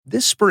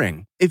This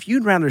spring, if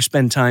you'd rather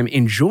spend time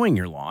enjoying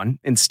your lawn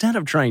instead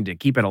of trying to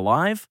keep it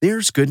alive,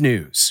 there's good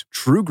news.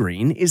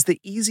 TruGreen is the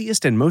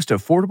easiest and most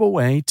affordable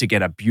way to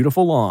get a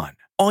beautiful lawn.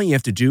 All you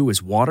have to do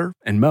is water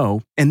and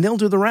mow, and they'll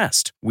do the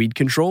rest. Weed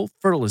control,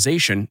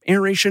 fertilization,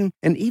 aeration,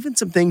 and even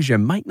some things you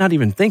might not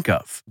even think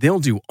of. They'll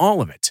do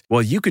all of it,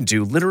 while you can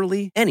do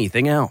literally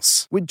anything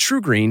else. With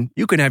TruGreen,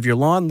 you can have your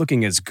lawn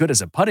looking as good as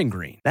a putting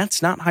green.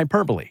 That's not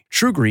hyperbole.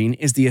 TruGreen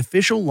is the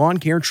official lawn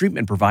care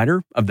treatment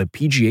provider of the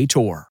PGA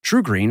Tour.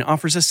 TruGreen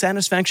offers a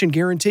satisfaction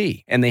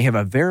guarantee, and they have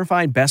a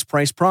verified best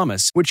price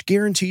promise, which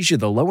guarantees you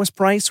the lowest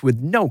price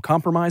with no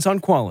compromise on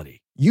quality.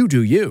 You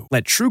do you.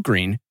 Let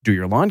TruGreen do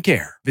your lawn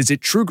care. Visit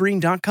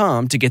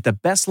TruGreen.com to get the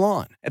best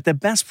lawn at the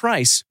best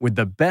price with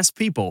the best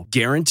people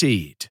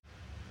guaranteed.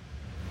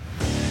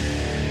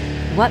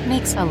 What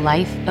makes a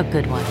life a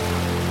good one?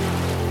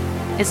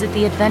 Is it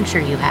the adventure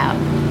you have?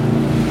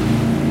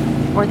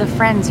 Or the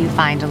friends you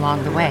find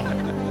along the way?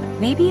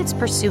 Maybe it's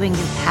pursuing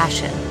your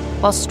passion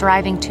while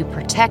striving to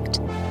protect,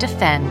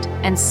 defend,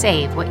 and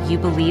save what you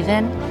believe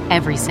in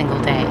every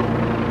single day.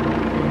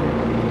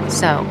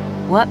 So,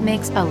 what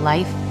makes a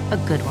life a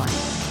good one?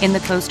 In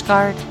the Coast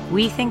Guard,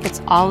 we think it's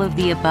all of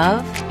the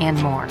above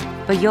and more,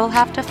 but you'll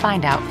have to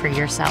find out for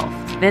yourself.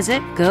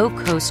 Visit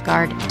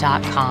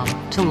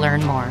gocoastguard.com to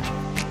learn more.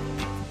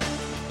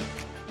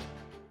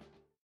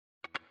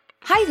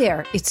 Hi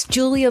there, it's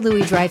Julia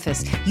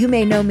Louis-Dreyfus. You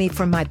may know me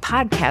from my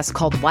podcast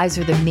called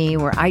Wiser Than Me,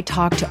 where I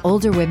talk to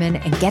older women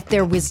and get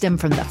their wisdom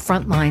from the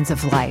front lines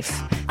of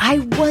life. I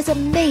was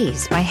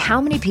amazed by how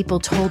many people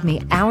told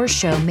me our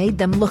show made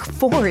them look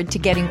forward to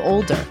getting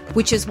older,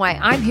 which is why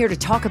I'm here to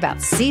talk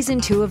about season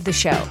 2 of the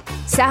show.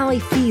 Sally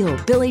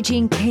Field, Billie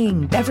Jean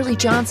King, Beverly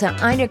Johnson,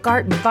 Ina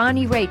Garten,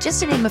 Bonnie Raitt, just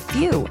to name a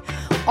few.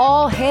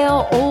 All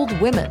hail old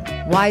women.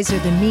 Wiser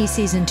Than Me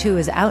season 2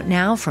 is out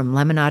now from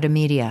Lemonada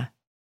Media.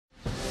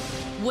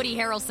 Woody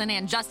Harrelson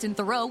and Justin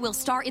Theroux will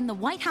star in The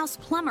White House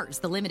Plumbers.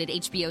 The limited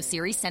HBO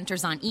series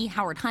centers on E.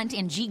 Howard Hunt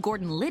and G.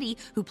 Gordon Liddy,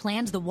 who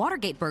planned the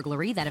Watergate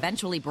burglary that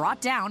eventually brought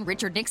down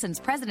Richard Nixon's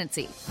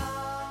presidency.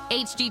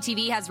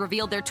 HGTV has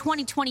revealed their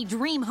 2020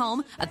 dream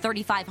home, a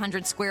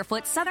 3,500 square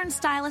foot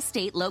Southern-style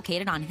estate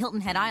located on Hilton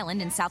Head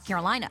Island in South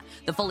Carolina.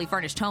 The fully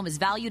furnished home is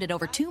valued at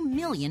over $2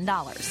 million.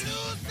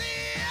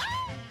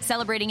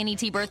 Celebrating an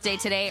ET birthday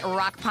today,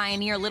 rock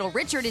pioneer Little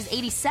Richard is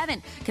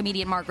 87.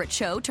 Comedian Margaret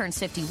Cho turns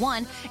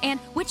 51. And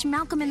which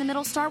Malcolm in the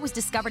Middle star was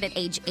discovered at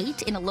age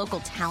 8 in a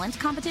local talent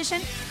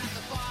competition?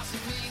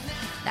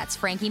 That's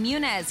Frankie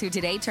Muniz, who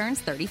today turns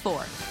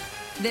 34.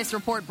 This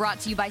report brought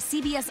to you by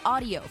CBS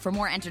Audio. For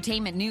more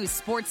entertainment news,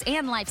 sports,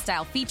 and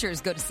lifestyle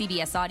features, go to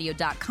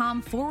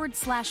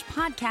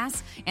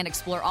cbsaudio.com/podcasts and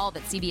explore all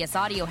that CBS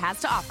Audio has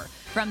to offer.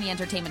 From the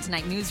Entertainment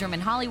Tonight newsroom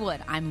in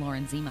Hollywood, I'm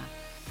Lauren Zima.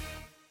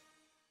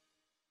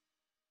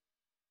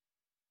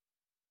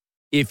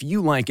 If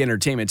you like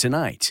Entertainment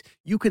Tonight,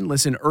 you can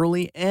listen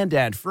early and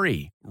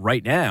ad-free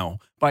right now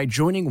by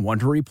joining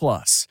Wondery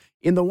Plus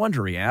in the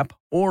Wondery app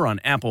or on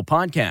Apple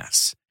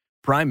Podcasts.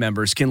 Prime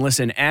members can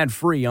listen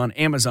ad-free on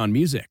Amazon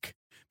Music.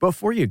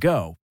 Before you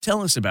go,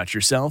 tell us about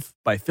yourself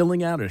by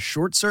filling out a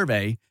short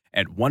survey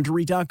at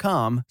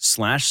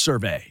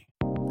Wondery.com/survey.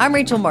 I'm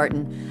Rachel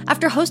Martin.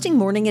 After hosting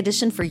Morning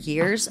Edition for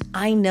years,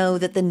 I know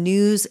that the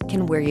news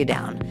can wear you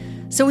down.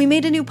 So we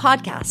made a new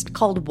podcast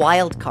called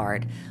Wild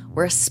Card,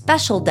 where a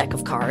special deck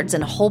of cards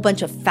and a whole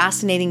bunch of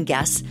fascinating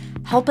guests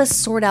help us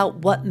sort out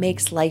what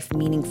makes life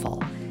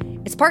meaningful.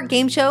 It's part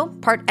game show,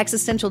 part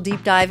existential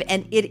deep dive,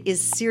 and it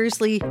is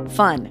seriously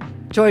fun.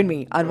 Join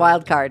me on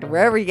Wild Card,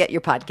 wherever you get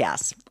your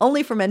podcasts,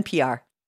 only from NPR.